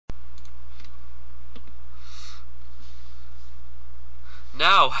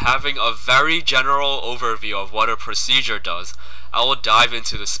Now, having a very general overview of what a procedure does, I will dive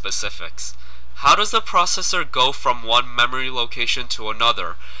into the specifics. How does the processor go from one memory location to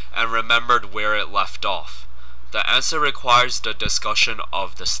another and remembered where it left off? The answer requires the discussion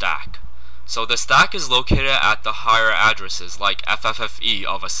of the stack. So the stack is located at the higher addresses like FFFE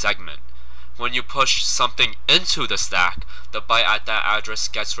of a segment. When you push something into the stack, the byte at that address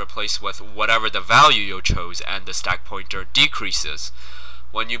gets replaced with whatever the value you chose and the stack pointer decreases.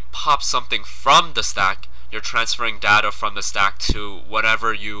 When you pop something from the stack, you're transferring data from the stack to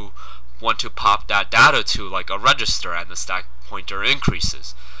whatever you want to pop that data to, like a register, and the stack pointer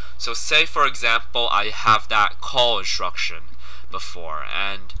increases. So say for example I have that call instruction before,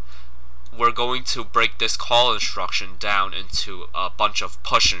 and we're going to break this call instruction down into a bunch of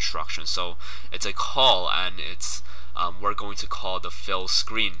push instructions. So it's a call, and it's we're going to call the fill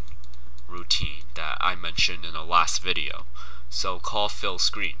screen routine that I mentioned in the last video. So call fill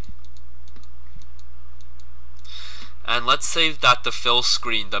screen. And let's say that the fill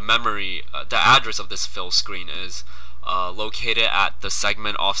screen, the memory, the address of this fill screen is located at the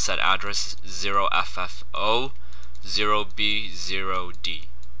segment offset address 0FFO 0B0D.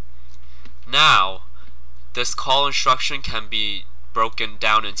 Now, this call instruction can be broken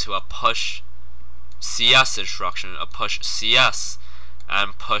down into a push CS instruction, a push CS,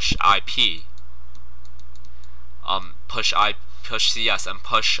 and push IP. Push CS and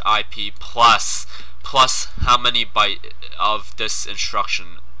push IP plus how many bytes of this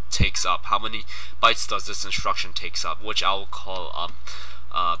instruction takes up. How many bytes does this instruction takes up, which I will call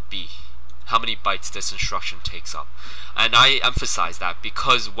B. How many bytes this instruction takes up. And I emphasize that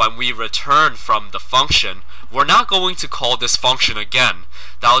because when we return from the function, we're not going to call this function again.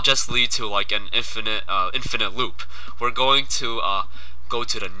 That'll just lead to like an infinite loop. We're going to go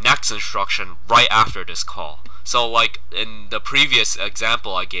to the next instruction right after this call. So like in the previous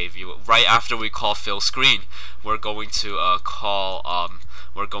example I gave you, right after we call fill screen, we're going to call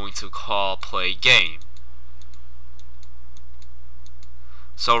play game.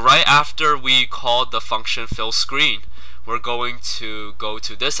 So right after we called the function fill screen, we're going to go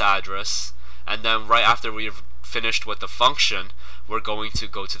to this address, and then right after we've finished with the function, we're going to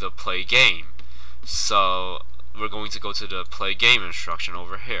go to the play game. So we're going to go to the play game instruction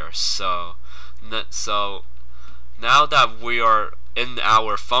over here. So now that we are in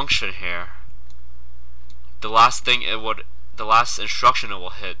our function here, the last instruction it will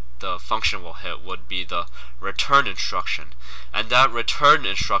hit, the function will hit, would be the return instruction, and that return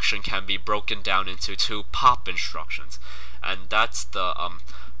instruction can be broken down into two pop instructions, and that's the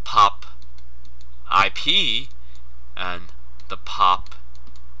pop IP and the pop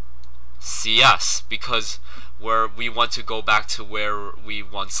CS, because we want to go back to where we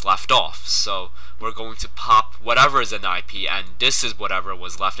once left off. So we're going to pop whatever is in the IP, and this is whatever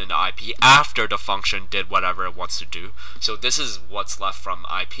was left in the IP after the function did whatever it wants to do. So this is what's left from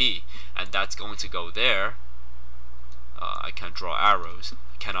IP, and that's going to go there. I cannot draw arrows.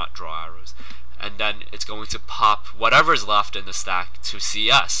 And then it's going to pop whatever is left in the stack to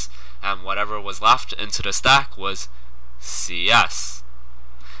CS, and whatever was left into the stack was CS.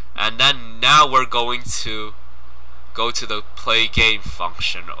 And then now we're going to go to the play game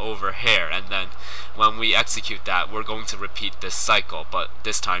function over here, and then when we execute that, we're going to repeat this cycle, but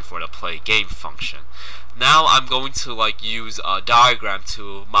this time for the play game function. Now I'm going to use a diagram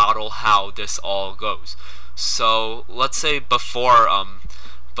to model how this all goes. So let's say before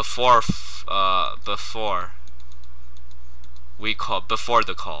the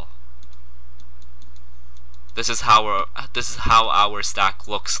call, this is how our stack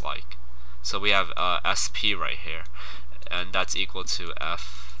looks like. So we have SP right here, and that's equal to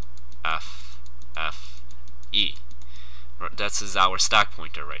FFFE. This is our stack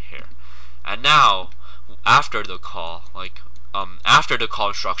pointer right here. And now after the call, after the call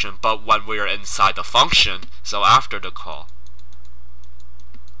instruction, but when we are inside the function, so after the call,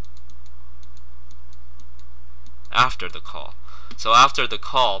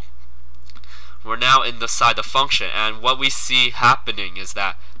 we're now inside the function, and what we see happening is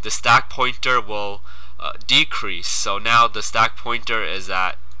that the stack pointer will decrease. So now the stack pointer is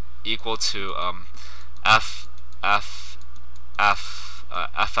at equal to FFF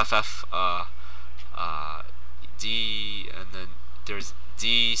D, and then there's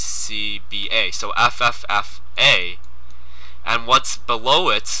DCBA. So FFFA, and what's below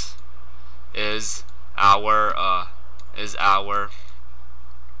it is our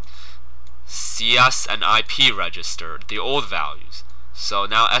CS and IP register, the old values. So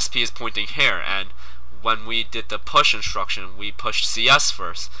now SP is pointing here, and when we did the push instruction, we pushed CS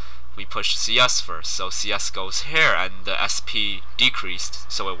first. we pushed CS first, so CS goes here, and the SP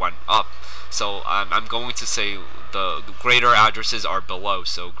decreased, so it went up. So I'm going to say the greater addresses are below,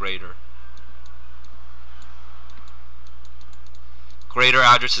 so greater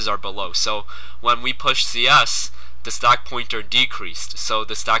addresses are below. So when we push CS, the stack pointer decreased, so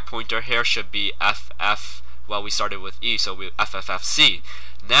the stack pointer here should be FF, well, we started with E, so we FFFC.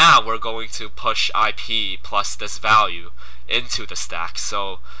 Now we're going to push IP plus this value into the stack,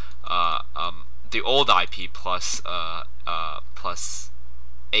 so the old IP plus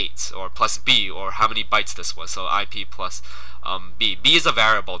 8, or plus B, or how many bytes this was, so IP plus B. B is a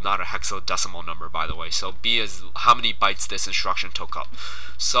variable, not a hexadecimal number, by the way, so B is how many bytes this instruction took up.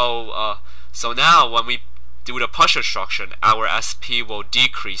 So now when we do the push instruction, our SP will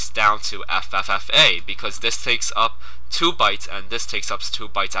decrease down to FFFA, because this takes up 2 bytes and this takes up 2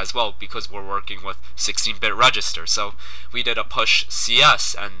 bytes as well, because we're working with 16-bit register. So we did a push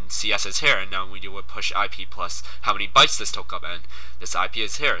CS, and CS is here, and now we do a push IP plus how many bytes this took up, and this IP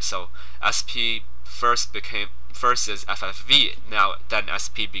is here. So SP first is FFV, now then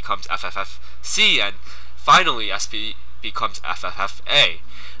SP becomes FFFC, and finally SP becomes FFFA.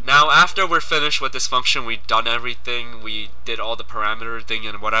 Now after we're finished with this function, we've done everything, we did all the parameter thing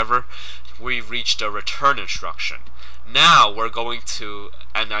and whatever, we reached the return instruction. Now we're going to,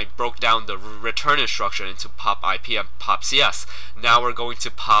 and I broke down the return instruction into pop IP and pop CS. Now we're going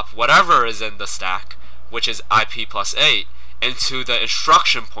to pop whatever is in the stack, which is IP plus 8, into the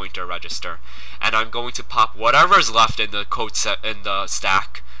instruction pointer register, and I'm going to pop whatever is left in the code set in the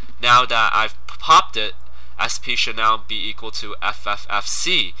stack. Now that I've popped it, SP should now be equal to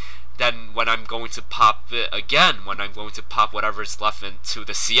FFFC. Then when I'm going to pop it again, when I'm going to pop whatever is left into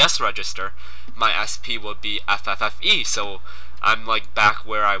the CS register, my SP will be FFFE. So I'm like back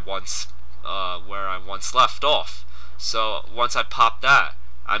where I once left off. So once I pop that,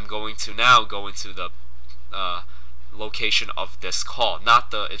 I'm going to now go into the location of this call, not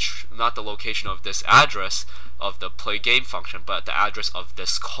the location of this address of the play game function, but the address of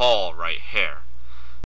this call right here.